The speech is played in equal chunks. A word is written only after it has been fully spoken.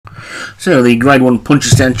So the Grade 1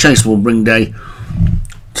 Punchestown chase will bring day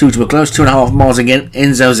 2 to a close, 2.5 miles again.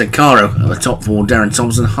 Enzo Zaccaro at the top for Darren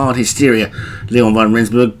Thompson, Hard Hysteria, Leon van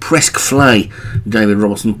Rensburg, Presque Flay, David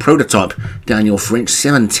Robertson, Prototype, Daniel French,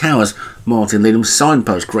 Seven Towers, Martin Leadham,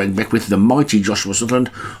 Signpost, Greg Beckwith, The Mighty Joshua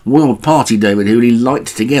Sutherland, World Party, David Hooley, Light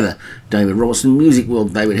Together, David Robertson, Music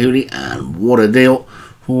World, David Hooley, and What a Deal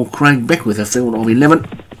for Craig Beckwith, a field of 11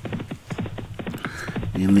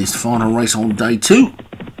 in this final race on day 2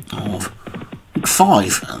 of week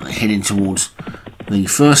 5, and they're heading towards the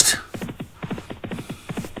first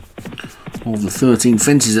of the 13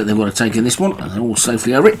 fences that they've got to take in this one, and they're all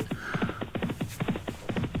safely over it.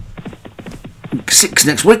 Week 6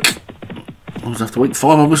 next week, after week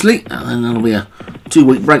 5 obviously, and then there'll be a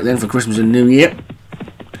 2-week break then for Christmas and New Year.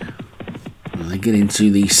 And they get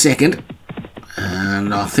into the second,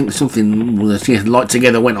 and I think something with a Light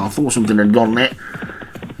Together went. I thought something had gone there,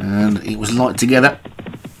 and it was Light Together.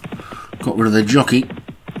 Got rid of the jockey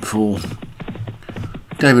for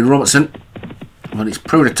David Robertson, but it's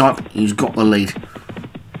Prototype who's got the lead.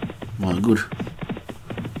 My good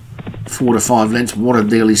 4 to 5 lengths. What a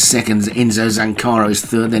Deal is second, Enzo Zaccaro is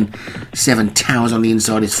third, then Seven Towers on the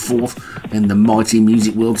inside is fourth, then the Mighty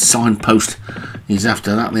Music World, Signpost is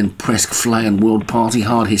after that, then Presque Flay and World Party.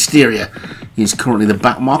 Hard Hysteria is currently the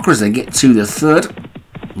back marker as they get to the third,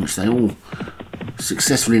 which they all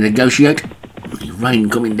successfully negotiate. The rain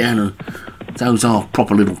coming down, and those are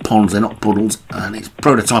proper little ponds, they're not puddles, and it's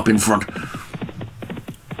Prototype in front.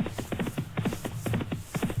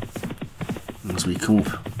 As we come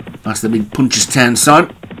up past the big Punchestown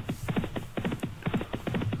side,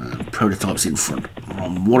 and Prototype's in front.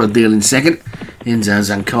 What a Deal in second, Enzo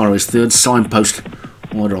Zaccaro is third, Signpost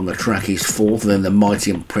wider on the track is fourth, then the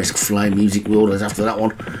Mighty and Presque Flay, Music World is after that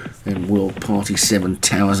one, then World Party, Seven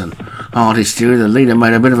Towers and Hard Hysteria. The leader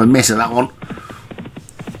made a bit of a mess of that one,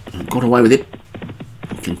 got away with it,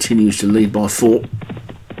 continues to lead by 4.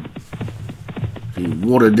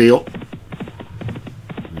 What a Deal,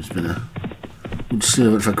 it's been a good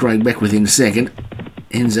servant for Craig Beckwith in second.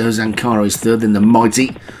 Enzo Zaccaro is third, then the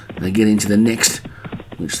Mighty. They get into the next,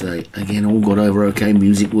 which they again all got over okay.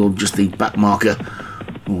 Music World just the back marker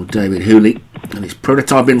for David Hooley, and it's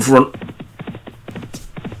Prototype in front,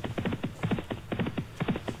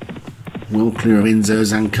 well clear of Enzo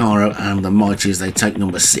Zaccaro and the Mighty as they take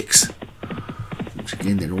number 6, which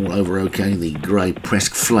again they're all over okay. The grey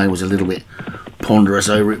Presque Flay was a little bit ponderous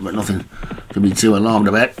over it, but nothing to be too alarmed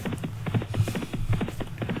about.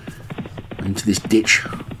 Into this ditch,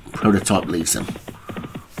 Prototype leads them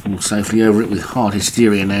all safely over it, with Hard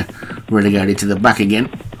Hysteria now relegated to the back again.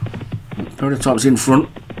 Prototype's in front,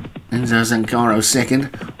 Enzo Zaccaro second,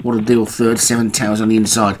 What a Deal third, Seven Towers on the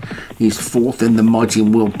inside is fourth, then the Mighty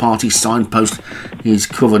and World Party. Signpost is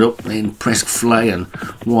covered up, then Presque Flay and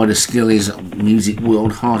wider still is Music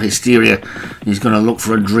World. Hard Hysteria is going to look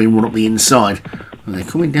for a dream run up the inside, and they're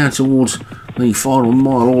coming down towards the final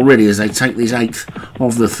mile already as they take this 8th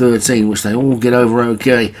of the 13, which they all get over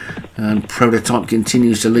okay, and Prototype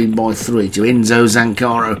continues to lead by 3 to Enzo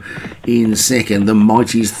Zaccaro in second. The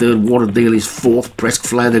Mighty's third, What a Deal is fourth, Presque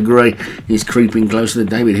Flay the Grey is creeping closer. The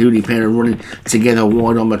David Hooley pair are running together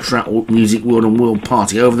wide on the track. Music World and World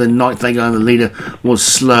Party over the night they go, and the leader was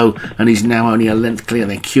slow and he's now only a length clear.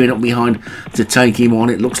 They're queuing up behind to take him on.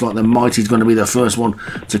 It looks like the Mighty's going to be the first one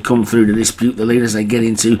to come through to dispute the leaders. They get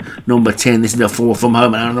into number 10. This is the 4th from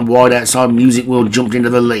home, and on the wide outside Music World jumped into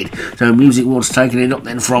the lead, so Music World's taking it up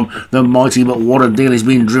then from the Mighty, but What a Deal is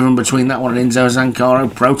being driven between that one and Enzo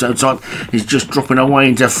Zaccaro. Prototype is just dropping away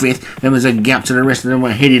into 5th. Then there's a gap to the rest of them.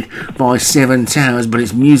 We're headed by Seven Towers, but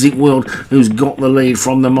it's Music World who's got the lead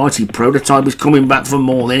from the Mighty. Prototype is coming back for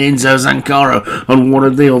more, then Enzo Zaccaro and What a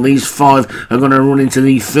Deal. These 5 are going to run into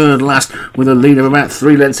the third last with a lead of about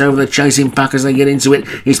 3 lengths over the chasing pack as they get into it.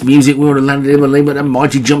 It's Music World who landed in the lead, but the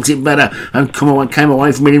Mighty jumps it better and came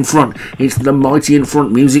away from it in front. It's the Mighty in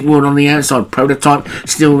front, Music World on the outside, Prototype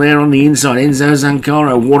still there on the inside. Enzo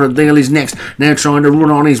Zaccaro, What a Deal is next, now trying to run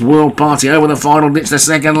on his World Party over the final ditch, the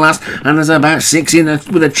second last, and there's about 6 in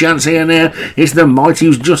with a chance here now. It's the Mighty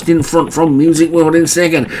who's just in front from Music World in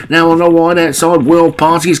second. Now on the wide outside, World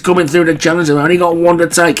Party's coming through the challenge. They've only got 1 to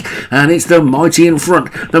take, and it's the Mighty in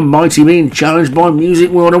front. The Mighty being challenged by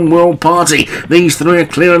Music World and World Party. These 3 are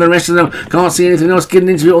clear and the rest of them can't see anything else getting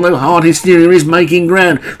into it, although Hard Hysteria is making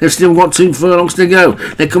ground. They've still got 2 furlongs to go.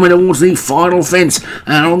 They're coming towards the final fence,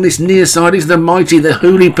 and on on this near side is the Mighty, the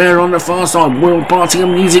Hooley pair on the far side. World Party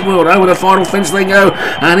and Music World. Over the final fence they go.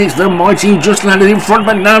 And it's the Mighty who just landed in front.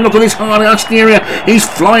 But now look at this hard exterior. He's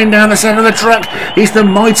flying down the centre of the track. It's the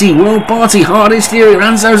Mighty, World Party, hard exterior.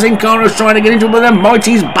 Anzo Zincaro's trying to get into it, but the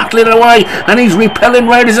Mighty's battling away. And he's repelling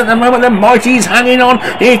raiders at the moment. The Mighty's hanging on.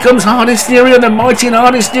 Here comes hard exterior. The Mighty and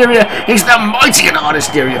hard exterior. It's the Mighty and hard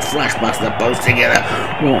exterior. Flashbacks the both together.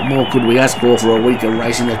 What more could we ask for a week of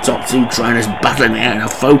racing? The top two trainers battling out in a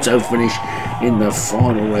photo finish in the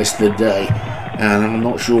final race of the day. And I'm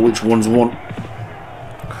not sure which one's won.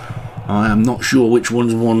 I am not sure which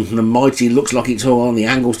one's won. The Mighty looks like it's all on. The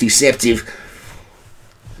angle's deceptive.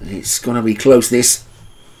 It's going to be close, this.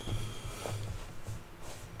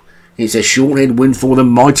 It's a short-head win for the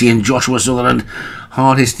Mighty and Joshua Sutherland.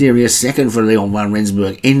 Hard Hysteria second for Leon Van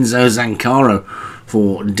Rensburg. Enzo Zancaro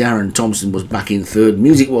for Darren Thompson was back in third.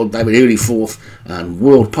 Music World, David Hooley fourth. And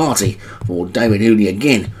World Party for David Hooley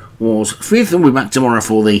again was fifth. And we'll be back tomorrow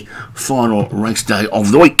for the final race day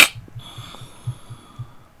of the week.